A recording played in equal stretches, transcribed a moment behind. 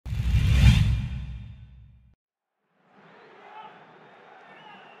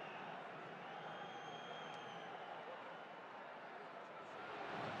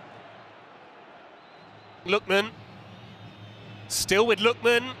Lookman. Still with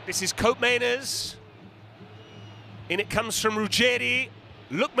Lookman. This is Koopmeiners. In it comes from Ruggeri.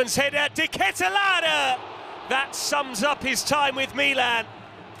 Lookman's header. Della. That sums up his time with Milan.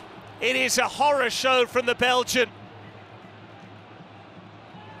 It is a horror show from the Belgian.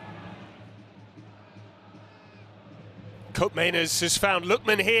 Koopmeiners has found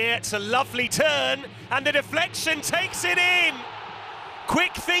Lookman here. It's a lovely turn, and the deflection takes it in.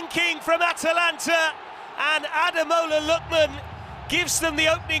 Quick thinking from Atalanta, and Ademola Lookman gives them the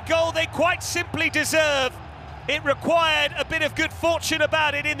opening goal they quite simply deserve. It required a bit of good fortune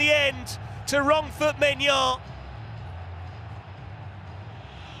about it in the end to wrong foot Maignan.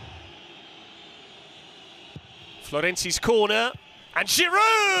 Florenzi's corner, and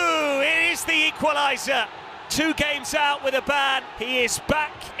Giroud! It is the equaliser. 2 games out with a ban. He is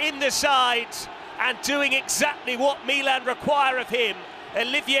back in the side and doing exactly what Milan require of him.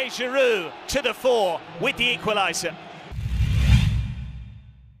 Olivier Giroud to the fore with the equaliser.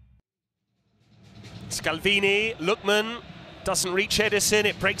 Scalvini, Lookman, doesn't reach Ederson,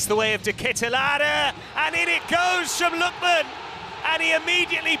 it breaks the way of Della, and in it goes from Lookman, and he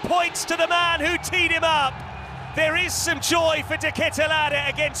immediately points to the man who teed him up. There is some joy for Della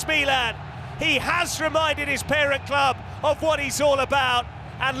against Milan. He has reminded his parent club of what he's all about,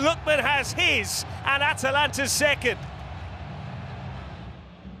 and Lookman has his and Atalanta's second.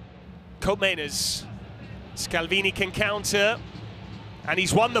 Koopmeiners, Scalvini can counter, and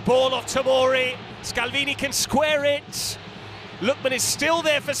he's won the ball off Tomori. Scalvini can square it. Lookman is still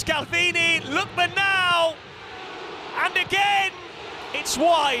there for Scalvini. Lookman now, and again, it's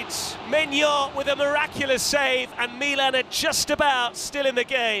wide. Maignan with a miraculous save, and Milan are just about still in the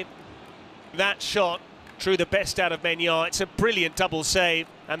game. That shot drew the best out of Maignan. It's a brilliant double save,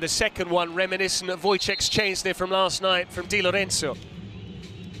 and the second one reminiscent of Wojciech's change there from last night from Di Lorenzo.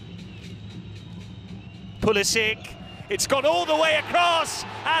 Pulisic, it's gone all the way across,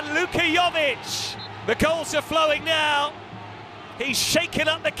 and Luka Jovic. The goals are flowing now. He's shaken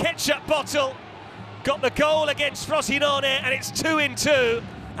up the ketchup bottle. Got the goal against Rossoneri, and it's 2-2.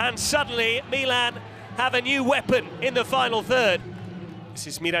 And suddenly Milan have a new weapon in the final third. This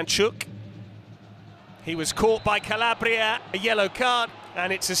is Miranchuk. He was caught by Calabria, a yellow card,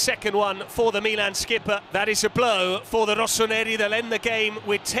 and it's a second one for the Milan skipper. That is a blow for the Rossoneri. They'll end the game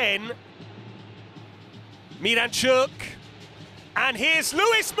with 10. Miranchuk, and here's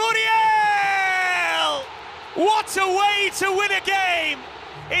Luis Muriel! What a way to win a game!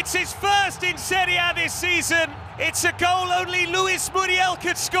 It's his first in Serie A this season. It's a goal only Luis Muriel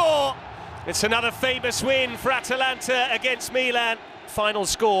could score. It's another famous win for Atalanta against Milan. Final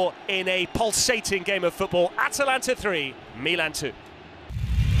score in a pulsating game of football. Atalanta 3, Milan 2.